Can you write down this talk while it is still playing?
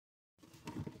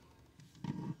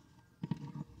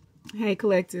Hey,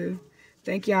 collective.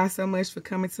 Thank y'all so much for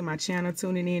coming to my channel,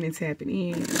 tuning in and tapping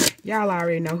in. Y'all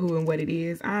already know who and what it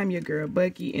is. I'm your girl,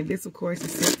 Bucky, and this, of course,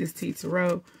 is Sip This Tea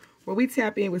Tarot, where we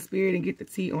tap in with spirit and get the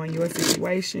tea on your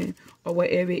situation or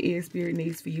whatever it is spirit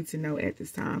needs for you to know at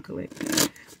this time, collective.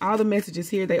 All the messages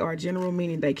here, they are general,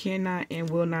 meaning they cannot and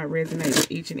will not resonate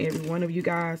with each and every one of you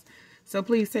guys. So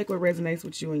please take what resonates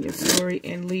with you and your story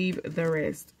and leave the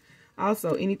rest.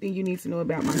 Also, anything you need to know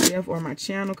about myself or my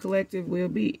channel, collective, will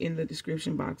be in the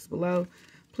description box below.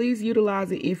 Please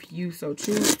utilize it if you so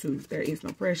choose to. There is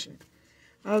no pressure.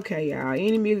 Okay, y'all.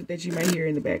 Any music that you may hear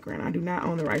in the background, I do not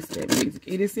own the rights to that music.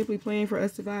 It is simply playing for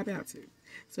us to vibe out to.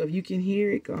 So if you can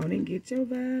hear it, go on and get your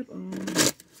vibe on.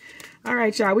 All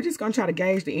right, y'all. We're just going to try to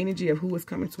gauge the energy of who is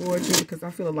coming towards you, because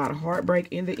I feel a lot of heartbreak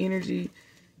in the energy.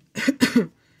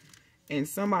 And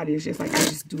somebody is just like, I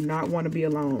just do not want to be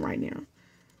alone right now.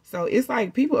 So it's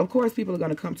like people, of course, people are going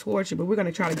to come towards you, but we're going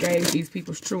to try to gauge these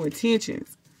people's true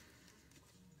intentions.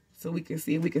 So we can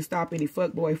see if we can stop any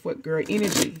fuckboy, fuckgirl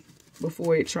energy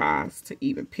before it tries to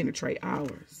even penetrate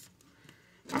ours.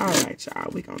 All right,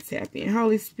 y'all. We're going to tap in.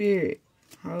 Holy Spirit.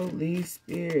 Holy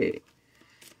Spirit.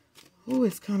 Who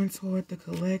is coming toward the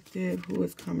collective? Who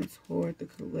is coming toward the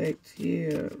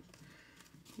collective?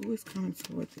 Who is coming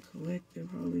toward the collective?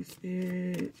 Holy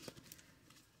Spirit.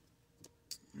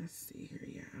 Let's see here,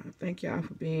 y'all. Thank y'all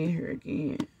for being here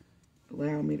again.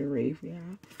 Allow me to read for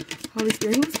y'all. Holy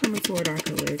Spirit, who's coming toward our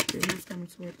collective? Who's coming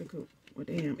toward the collective? Well,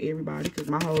 damn, everybody, because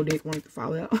my whole deck wanted to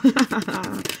fall out.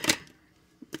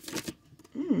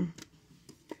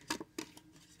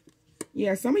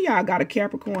 Yeah, some of y'all got a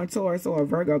Capricorn, Taurus, or a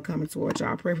Virgo coming towards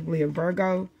y'all. Preferably a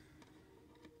Virgo.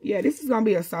 Yeah, this is going to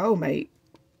be a soulmate.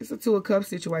 It's a Two of Cups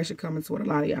situation coming toward a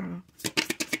lot of y'all.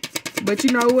 But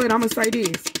you know what? I'm going to say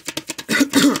this.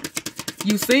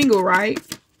 You single, right?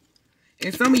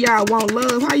 And some of y'all want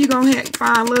love. How you going to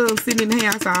find love sitting in the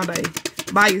house all day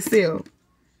by yourself?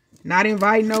 Not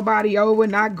inviting nobody over,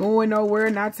 not going nowhere,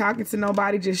 not talking to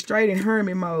nobody, just straight in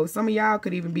hermit mode. Some of y'all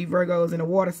could even be Virgos in a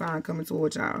water sign coming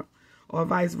towards y'all, or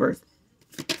vice versa.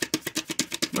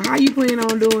 But how you plan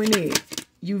on doing it?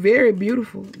 You very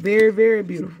beautiful. Very, very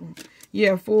beautiful.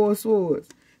 Yeah, Four of Swords.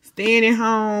 Staying at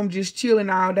home, just chilling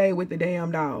all day with the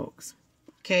damn dogs.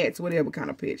 Cats, whatever kind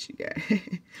of pets you got.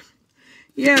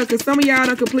 Yeah, because some of y'all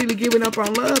done completely given up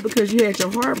on love because you had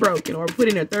your heart broken or put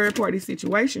in a third-party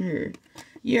situation here.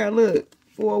 Yeah, look.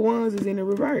 Four of Wands is in the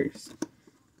reverse.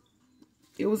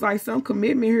 It was like some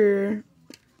commitment here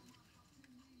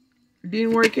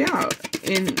didn't work out.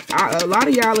 And a lot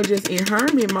of y'all are just in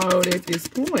hermit mode at this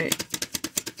point.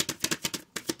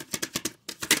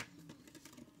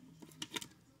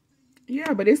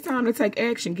 Yeah, but it's time to take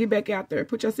action. Get back out there.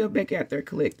 Put yourself back out there,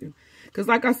 collective. Because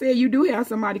like I said, you do have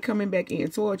somebody coming back in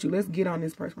towards you. Let's get on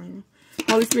this person.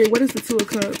 Holy Spirit, what is the Two of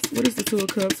Cups? What is the Two of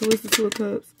Cups? Who is the Two of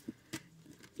Cups?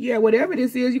 Yeah, whatever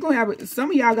this is, you're going to have...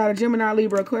 Some of y'all got a Gemini,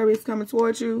 Libra, Aquarius coming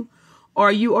towards you.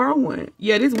 Or you are one.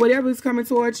 Yeah, this whatever is coming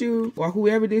towards you, or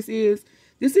whoever this is,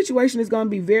 this situation is going to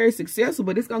be very successful,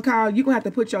 but it's going to call... You're going to have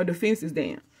to put your defenses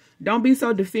down. Don't be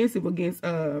so defensive against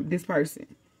this person.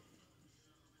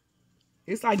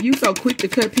 It's like you so quick to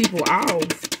cut people off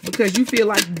because you feel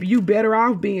like you better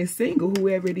off being single,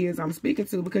 whoever it is I'm speaking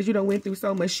to, because you done went through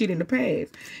so much shit in the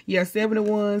past. Yeah, Seven of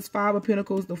Wands, Five of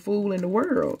Pentacles, the Fool in the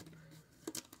world.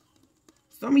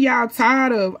 Some of y'all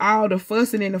tired of all the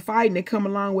fussing and the fighting that come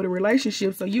along with a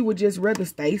relationship, so you would just rather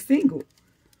stay single.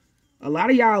 A lot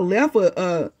of y'all left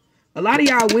a lot of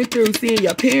y'all went through seeing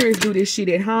your parents do this shit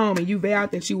at home, and you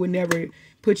vowed that you would never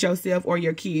put yourself or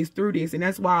your kids through this. And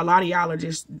that's why a lot of y'all are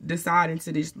just deciding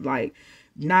to just like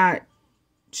not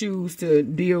choose to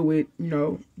deal with, you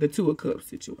know, the Two of Cups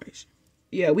situation.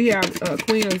 Yeah, we have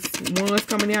Queen of Wands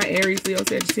coming out, Aries, Leo,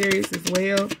 Sagittarius as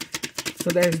well. So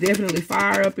there's definitely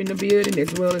fire up in the building,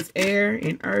 as well as air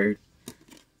and earth.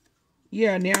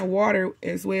 Yeah, now water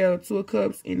as well. Two of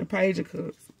Cups and the Page of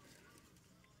Cups.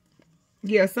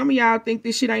 Yeah, some of y'all think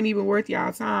this shit ain't even worth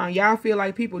y'all time. Y'all feel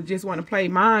like people just want to play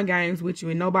mind games with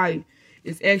you and nobody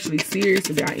is actually serious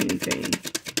about anything.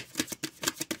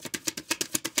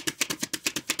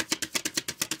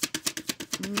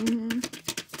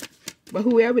 But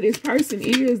whoever this person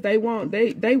is, they want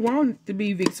to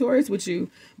be victorious with you.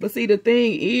 But see, the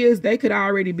thing is, they could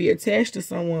already be attached to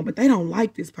someone, but they don't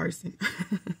like this person.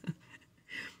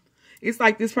 It's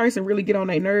like this person really get on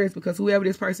their nerves because whoever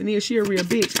this person is, she a real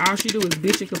bitch. All she do is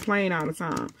bitch and complain all the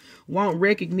time. Want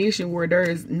recognition where there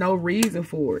is no reason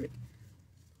for it.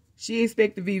 She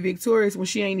expect to be victorious when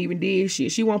she ain't even did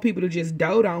shit. She want people to just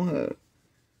dote on her.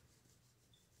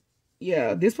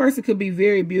 Yeah, this person could be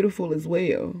very beautiful as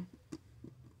well.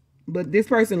 But this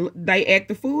person, they act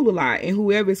the fool a lot. And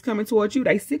whoever is coming towards you,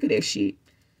 they sick of that shit.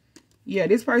 Yeah,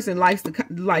 this person likes to,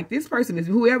 like, this person is,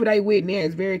 whoever they with now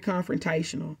is very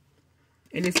confrontational.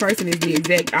 And this person is the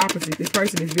exact opposite. This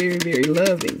person is very, very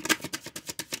loving.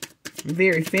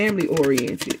 Very family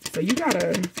oriented. So you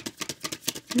gotta,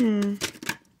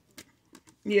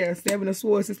 yeah, 7 of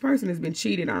Swords. This person has been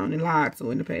cheated on and lied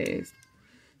to in the past.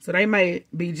 So they may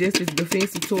be just as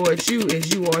defensive towards you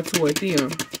as you are toward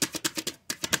them.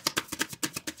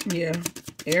 Yeah,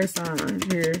 air sign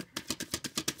here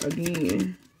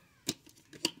again.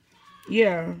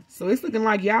 Yeah, so it's looking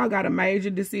like y'all got a major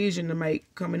decision to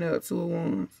make coming up, 2 of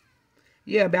Wands.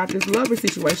 Yeah, about this lover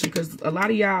situation, because a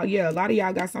lot of y'all, yeah, a lot of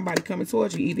y'all got somebody coming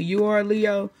towards you. Either you are a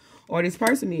Leo or this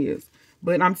person is.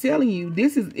 But I'm telling you,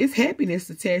 it's happiness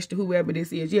attached to whoever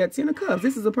this is. Yeah, 10 of Cups.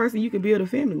 This is a person you can build a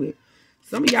family with.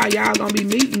 Some of y'all gonna be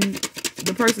meeting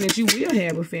the person that you will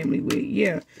have a family with.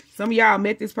 Yeah, some of y'all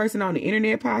met this person on the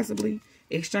internet, possibly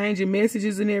exchanging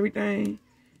messages and everything.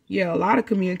 Yeah, a lot of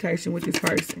communication with this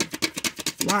person.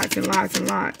 Lots and lots and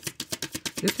lots.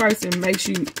 This person makes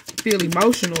you feel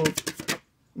emotional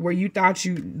where you thought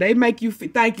they make you,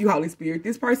 thank you, Holy Spirit.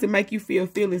 This person make you feel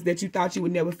feelings that you thought you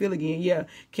would never feel again. Yeah,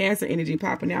 Cancer energy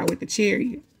popping out with the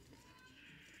Chariot.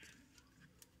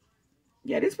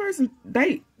 Yeah, this person,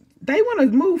 they want to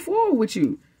move forward with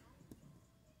you.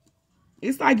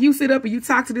 It's like you sit up and you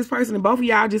talk to this person and both of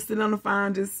y'all just sit on the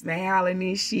phone just smiling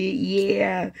and shit.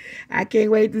 Yeah, I can't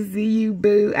wait to see you,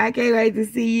 boo. I can't wait to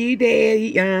see you,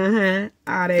 daddy.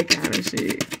 All that kind of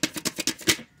shit.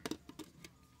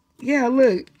 Yeah,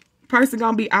 look. Person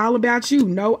gonna be all about you.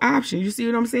 No option. You see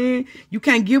what I'm saying? You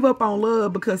can't give up on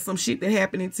love because some shit that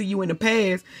happened to you in the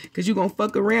past, because you're gonna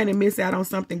fuck around and miss out on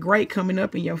something great coming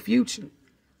up in your future.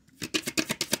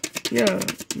 Yeah,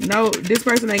 no, this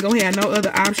person ain't gonna have no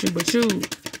other option but you.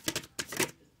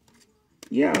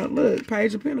 Yeah, look,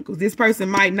 Page of Pentacles. This person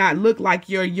might not look like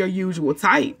your usual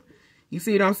type. You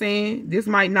see what I'm saying? This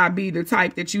might not be the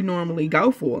type that you normally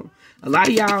go for. A lot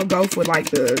of y'all go for like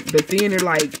the thinner,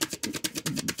 like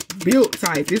built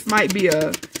type. This might be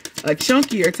a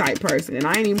chunkier type person. And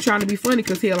I ain't even trying to be funny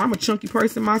because hell, I'm a chunky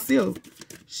person myself.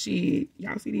 Shit,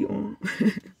 y'all see the arm?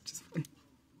 Just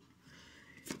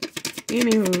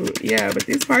anywho, yeah, but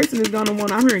this person is gonna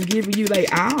want out here and giving you they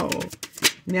all.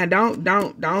 Now,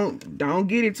 don't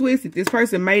get it twisted. This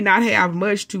person may not have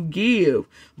much to give,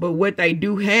 but what they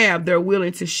do have, they're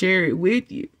willing to share it with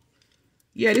you.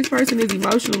 Yeah, this person is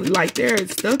emotionally, like, they're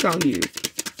stuck on you.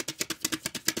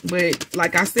 But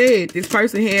like I said, this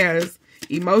person has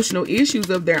emotional issues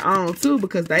of their own too,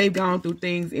 because they've gone through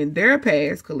things in their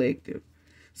past collective.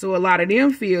 So a lot of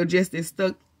them feel just as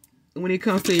stuck when it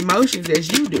comes to emotions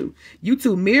as you do. You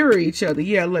two mirror each other.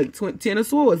 Yeah, look, 10 of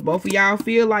Swords. Both of y'all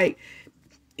feel like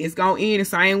it's going to end the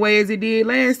same way as it did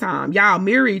last time. Y'all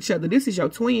mirror each other. This is your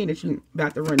twin that you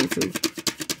about to run into.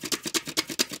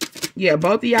 Yeah,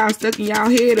 both of y'all stuck in y'all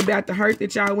head about the hurt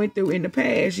that y'all went through in the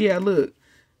past. Yeah, look.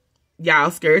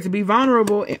 Y'all scared to be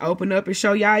vulnerable and open up and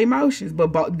show y'all emotions.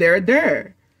 But they're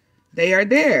there. They are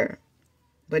there.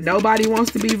 But nobody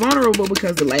wants to be vulnerable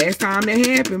because the last time that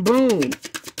happened, boom.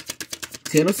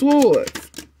 10 of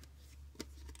Swords.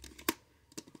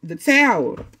 The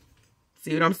Tower.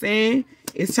 See what I'm saying?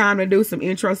 It's time to do some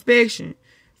introspection.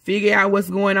 Figure out what's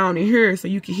going on in here so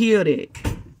you can heal that.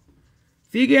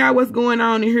 Figure out what's going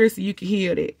on in here so you can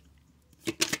heal that.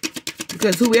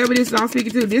 Because whoever this is I'm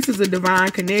speaking to, this is a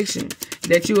divine connection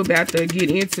that you're about to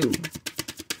get into.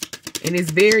 And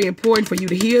it's very important for you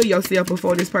to heal yourself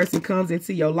before this person comes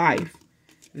into your life.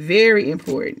 Very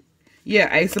important.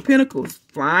 Yeah, Ace of Pentacles.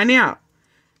 Flying out.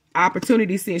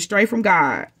 Opportunity sent straight from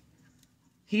God.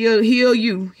 Heal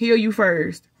you. Heal you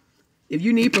first. If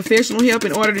you need professional help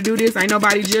in order to do this, ain't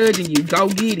nobody judging you. Go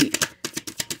get it.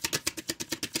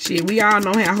 Shit, we all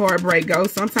know how heartbreak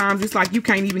goes. Sometimes it's like you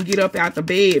can't even get up out the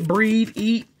bed, breathe,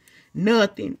 eat,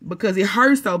 nothing. Because it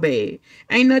hurts so bad.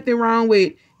 Ain't nothing wrong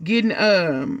with getting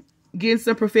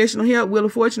some professional help. Wheel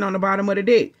of Fortune on the bottom of the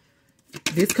deck.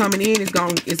 This coming in is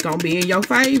gonna be in your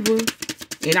favor.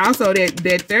 And also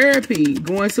that therapy,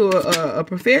 going to a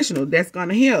professional, that's going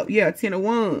to help. Yeah, 10 of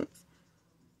Wands.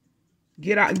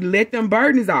 Get out, let them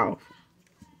burdens off.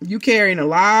 You carrying a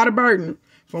lot of burden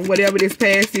from whatever this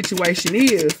past situation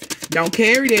is. Don't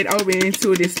carry that over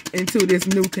into this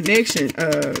new connection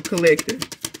collective.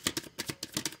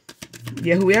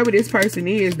 Yeah, whoever this person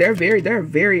is, they're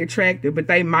very attractive, but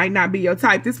they might not be your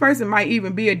type. This person might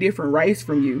even be a different race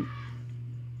from you.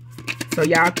 So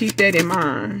y'all keep that in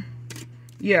mind.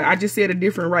 Yeah, I just said a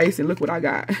different race and look what I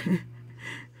got.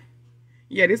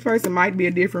 Yeah, this person might be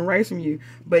a different race from you.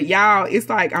 But y'all, it's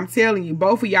like, I'm telling you,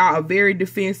 both of y'all are very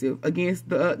defensive against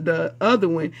the other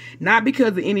one. Not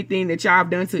because of anything that y'all have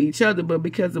done to each other, but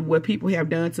because of what people have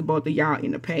done to both of y'all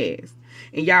in the past.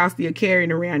 And y'all still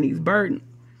carrying around these burdens.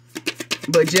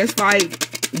 But just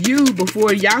like you,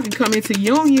 before y'all can come into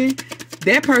union,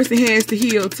 that person has to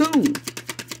heal too.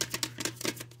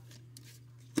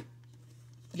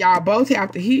 Y'all both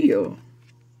have to heal.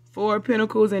 4 of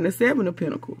Pentacles and the 7 of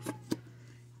Pentacles.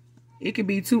 It could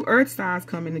be 2 earth signs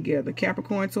coming together.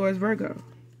 Capricorn, Taurus, Virgo.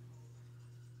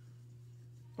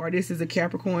 Or this is a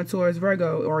Capricorn, Taurus,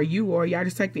 Virgo. Or y'all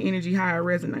just take the energy how it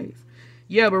resonates.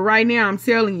 Yeah, but right now I'm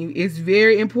telling you, it's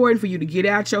very important for you to get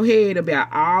out your head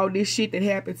about all this shit that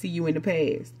happened to you in the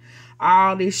past.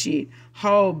 All this shit.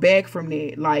 Hold back from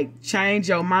that. Like, change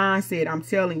your mindset. I'm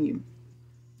telling you.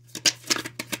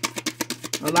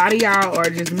 A lot of y'all are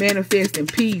just manifesting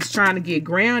peace, trying to get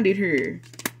grounded here.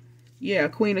 Yeah,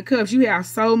 Queen of Cups, you have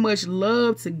so much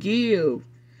love to give,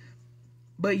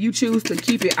 but you choose to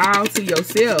keep it all to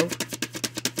yourself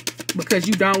because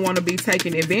you don't want to be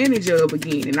taken advantage of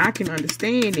again. And I can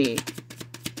understand that.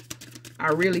 I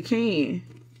really can.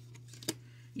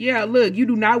 Yeah, look, you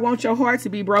do not want your heart to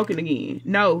be broken again.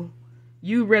 No.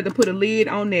 You'd rather put a lid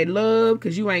on that love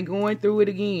because you ain't going through it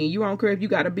again. You don't care if you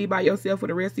got to be by yourself for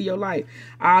the rest of your life.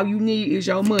 All you need is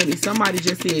your money. Somebody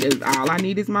just said, all I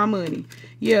need is my money.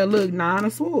 Yeah, look, 9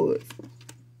 of Swords.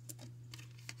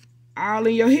 All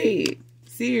in your head.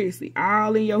 Seriously,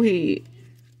 all in your head.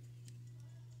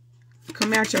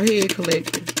 Come out your head,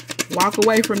 collective. Walk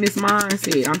away from this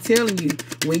mindset. I'm telling you,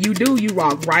 when you do, you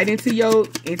walk right into your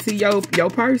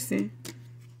person.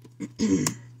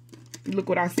 Look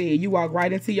what I said. You walk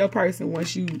right into your person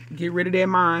once you get rid of that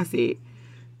mindset.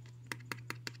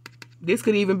 This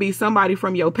could even be somebody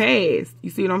from your past.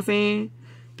 You see what I'm saying?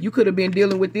 You could have been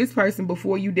dealing with this person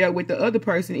before you dealt with the other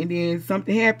person and then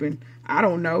something happened. I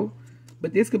don't know.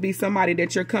 But this could be somebody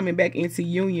that you're coming back into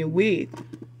union with.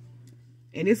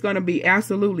 And it's going to be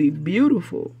absolutely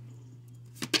beautiful.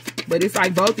 But it's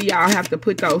like both of y'all have to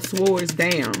put those swords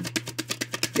down.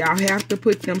 Y'all have to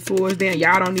put them swords down.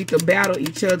 Y'all don't need to battle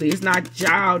each other. It's not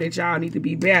y'all that y'all need to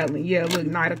be battling. Yeah, look,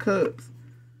 Knight of Cups.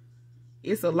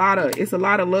 It's a lot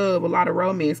of love, a lot of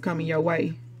romance coming your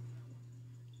way.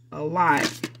 A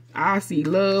lot. I see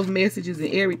love messages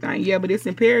and everything. Yeah, but it's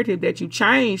imperative that you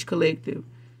change, collective.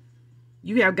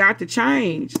 You have got to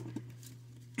change.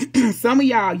 Some of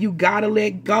y'all, you gotta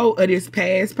let go of this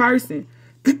past person.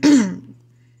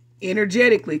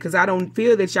 Energetically, because I don't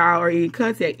feel that y'all are in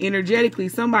contact. Energetically,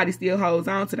 somebody still holds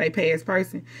on to their past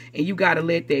person, and you got to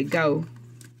let that go.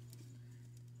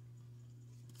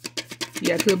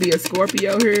 Yeah, it could be a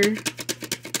Scorpio here.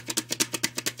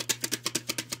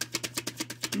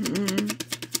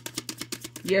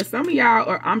 Yeah, some of y'all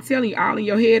are, I'm telling you, all in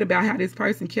your head about how this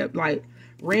person kept, like,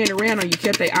 ran around on you,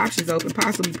 kept their options open,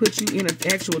 possibly put you in an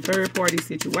actual third-party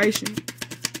situation.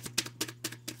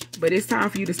 But it's time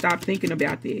for you to stop thinking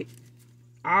about that.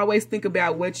 Always think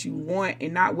about what you want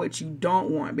and not what you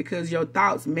don't want, because your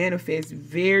thoughts manifest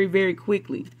very, very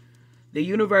quickly. The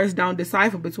universe don't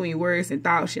decipher between words and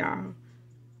thoughts, y'all.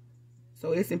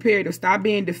 So it's imperative. Stop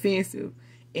being defensive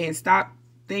and stop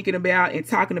thinking about and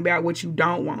talking about what you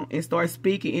don't want and start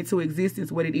speaking into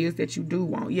existence what it is that you do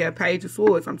want. Yeah, Page of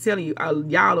Swords. I'm telling you,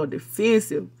 y'all are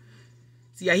defensive.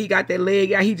 See how he got that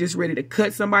leg out? He just ready to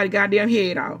cut somebody goddamn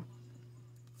head off.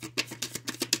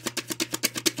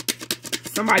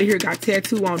 Somebody here got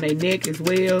tattoo on their neck as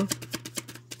well.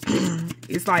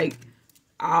 It's like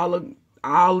all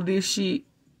of this shit.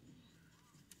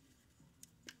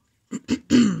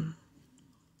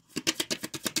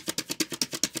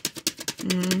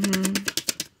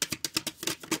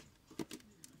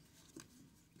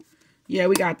 Yeah,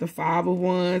 we got the 5 of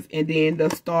Wands and then the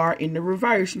star in the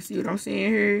reverse. You see what I'm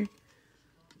saying here?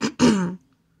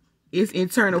 It's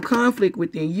internal conflict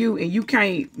within you, and you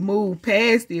can't move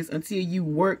past this until you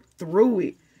work through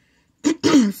it.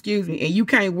 Excuse me. And you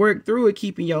can't work through it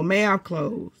keeping your mouth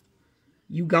closed.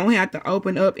 You gonna have to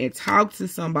open up and talk to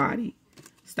somebody.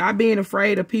 Stop being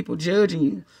afraid of people judging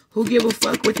you. Who give a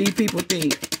fuck what these people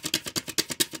think?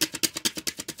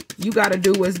 You got to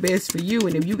do what's best for you.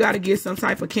 And if you got to get some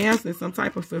type of counseling, some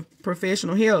type of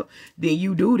professional help, then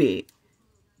you do that.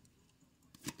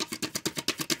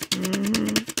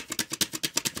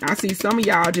 I see some of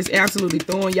y'all just absolutely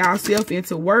throwing y'allself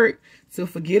into work to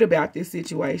forget about this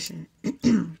situation.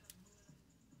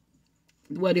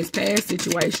 Well, this past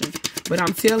situation. But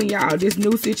I'm telling y'all, this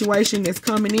new situation that's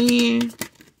coming in,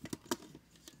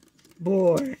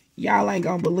 boy, y'all ain't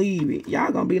gonna believe it.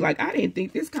 Y'all gonna be like, I didn't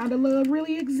think this kind of love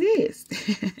really exists.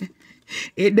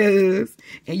 It does.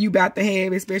 And you about to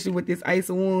have, especially with this Ace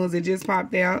of Wands that just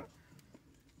popped out.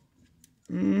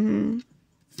 I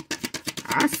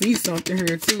see something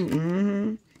here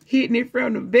too. Hitting it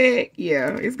from the back.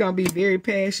 Yeah, it's going to be very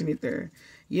passionate there.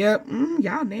 Yep.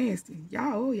 Y'all nasty.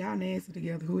 Y'all nasty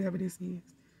together, whoever this is.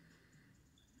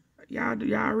 Y'all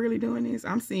really doing this?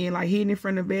 I'm seeing like hitting it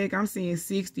from the back. I'm seeing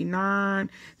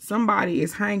 69. Somebody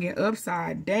is hanging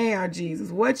upside down, Jesus.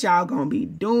 What y'all gonna be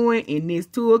doing in this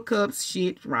Two of Cups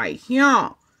shit right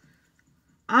here?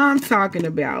 I'm talking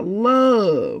about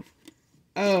love,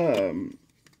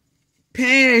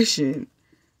 passion,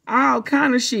 all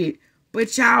kind of shit.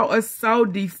 But y'all are so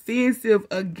defensive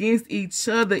against each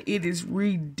other. It is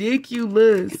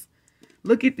ridiculous.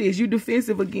 Look at this. You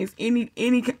defensive against any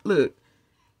look.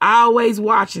 Always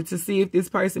watching to see if this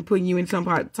person putting you in some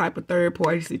type of third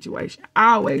party situation.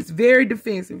 Always very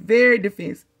defensive, very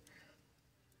defensive.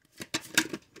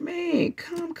 Man,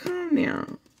 come now.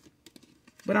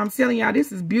 But I'm telling y'all,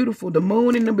 this is beautiful. The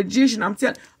moon and the magician. I'm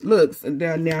telling, look,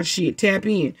 now shit, tap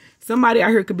in. Somebody out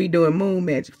here could be doing moon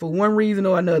magic for one reason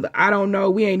or another. I don't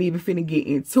know. We ain't even finna get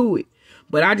into it.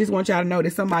 But I just want y'all to know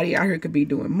that somebody out here could be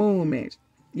doing moon magic.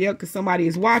 Yeah, because somebody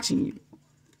is watching you.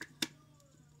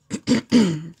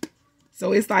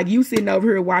 So it's like you sitting over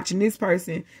here watching this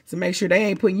person to make sure they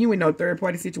ain't putting you in no third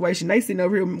party situation. They sitting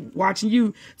over here watching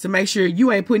you to make sure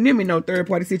you ain't putting them in no third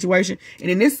party situation.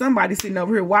 And then there's somebody sitting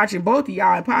over here watching both of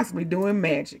y'all and possibly doing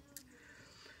magic.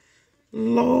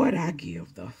 Lord, I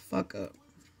give the fuck up.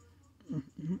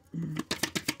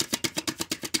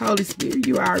 Holy Spirit,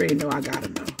 you already know I gotta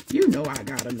know. You know I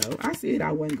gotta know. I said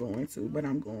I wasn't going to, but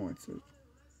I'm going to.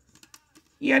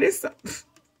 Yeah, this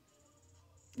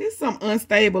some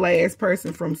unstable ass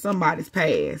person from somebody's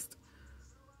past.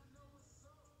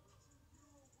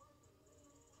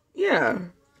 Yeah.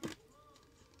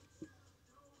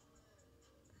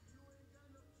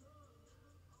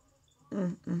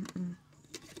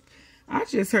 I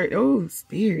just heard, oh,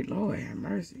 Spirit, Lord have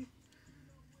mercy.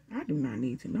 I do not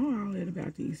need to know all that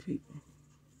about these people.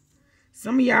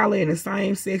 Some of y'all are in a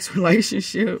same-sex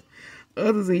relationship.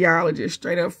 Others of y'all are just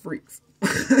straight up freaks.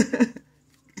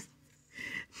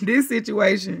 This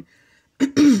situation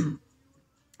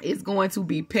is going to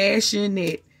be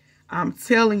passionate. I'm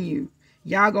telling you.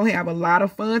 Y'all gonna have a lot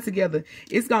of fun together.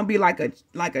 It's gonna be like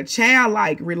a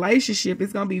childlike relationship.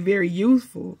 It's gonna be very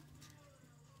youthful.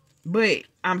 But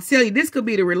I'm telling you, this could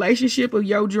be the relationship of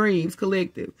your dreams,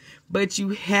 collective. But you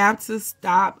have to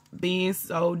stop being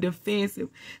so defensive.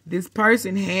 This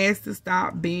person has to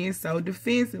stop being so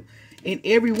defensive. In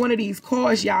every one of these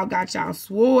cards, y'all got y'all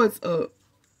swords up.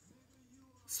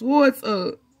 Swords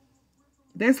up.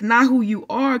 That's not who you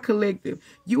are, collective.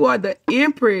 You are the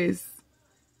Empress.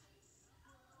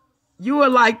 You are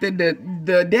like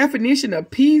the definition of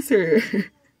peace here.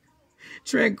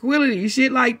 Tranquility,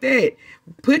 shit like that.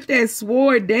 Put that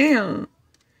sword down.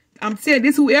 I'm saying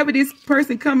this, whoever this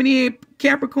person coming in,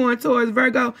 Capricorn, Taurus,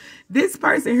 Virgo, this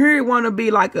person here want to be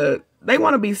like they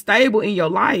want to be stable in your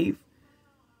life.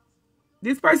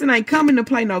 This person ain't coming to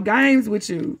play no games with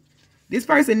you. This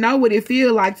person know what it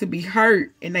feel like to be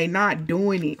hurt, and they not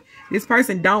doing it. This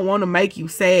person don't want to make you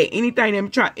sad. Anything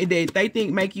that they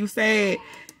think make you sad,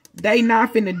 they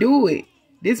not finna do it.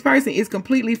 This person is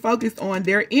completely focused on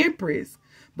their Empress.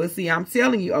 But see, I'm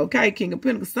telling you, okay, King of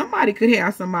Pentacles, somebody could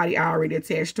have somebody already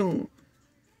attached to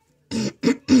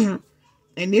him.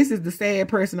 And this is the sad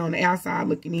person on the outside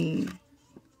looking in.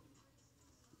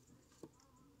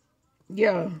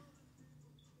 Yeah.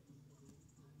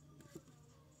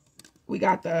 We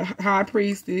got the High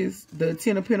Priestess, the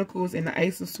Ten of Pentacles, and the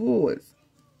Ace of Swords.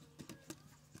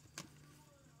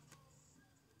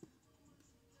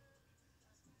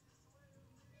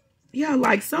 Yeah,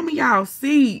 like some of y'all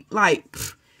see, like,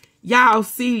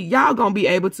 y'all gonna be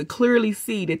able to clearly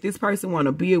see that this person want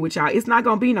to build with y'all. It's not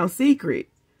gonna be no secret.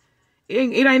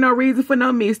 It ain't no reason for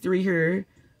no mystery here.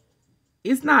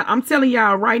 It's not. I'm telling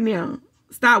y'all right now,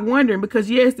 stop wondering, because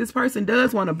yes, this person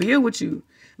does want to build with you.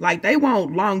 Like, they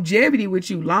want longevity with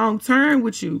you, long term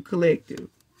with you, collective.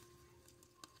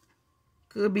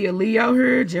 Could be a Leo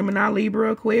here, Gemini,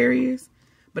 Libra, Aquarius.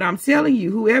 But I'm telling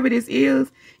you, whoever this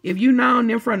is, if you known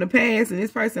them from the past and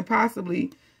this person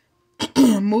possibly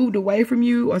moved away from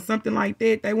you or something like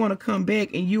that, they want to come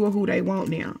back and you are who they want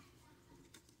now.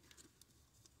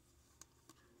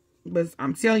 But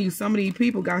I'm telling you, some of these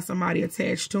people got somebody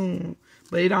attached to them.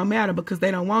 But it don't matter because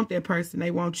they don't want that person.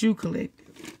 They want you, collective.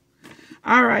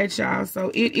 All right, y'all.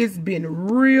 So it has been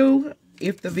real.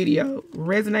 If the video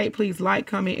resonate, please like,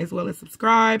 comment, as well as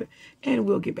subscribe. And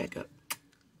we'll get back up.